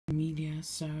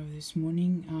So this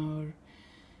morning our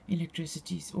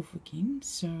electricity is off again,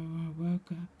 so I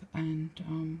woke up and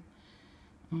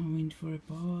I went for a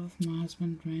bath. My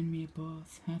husband ran me a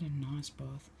bath, had a nice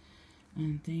bath,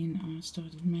 and then I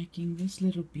started making this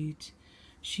little beaut.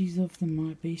 She's of the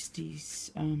My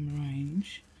Besties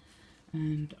range,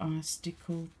 and I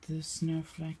stickled the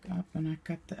snowflake up and I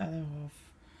cut the other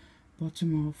half,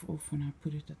 bottom half off, and I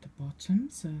put it at the bottom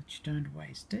so that you don't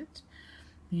waste it.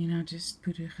 Then I just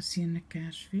put a geseënde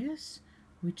Kersfees,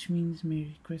 which means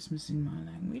Merry Christmas in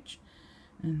my language,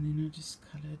 and then I just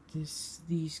colored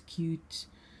these cute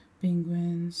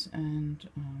penguins and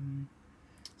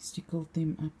stickled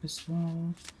them up as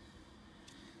well.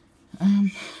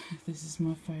 This is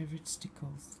my favorite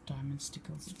stickles, diamond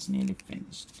stickles. It's nearly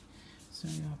finished, so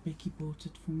yeah, Becky bought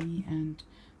it for me, and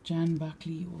Jan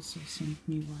Buckley also sent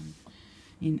me one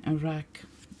in Iraq.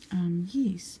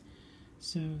 Yes,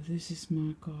 so this is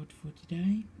my card for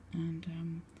today,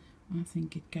 and I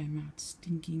think it came out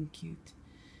stinking cute.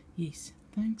 Yes,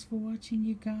 thanks for watching,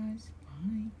 you guys.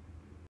 Bye.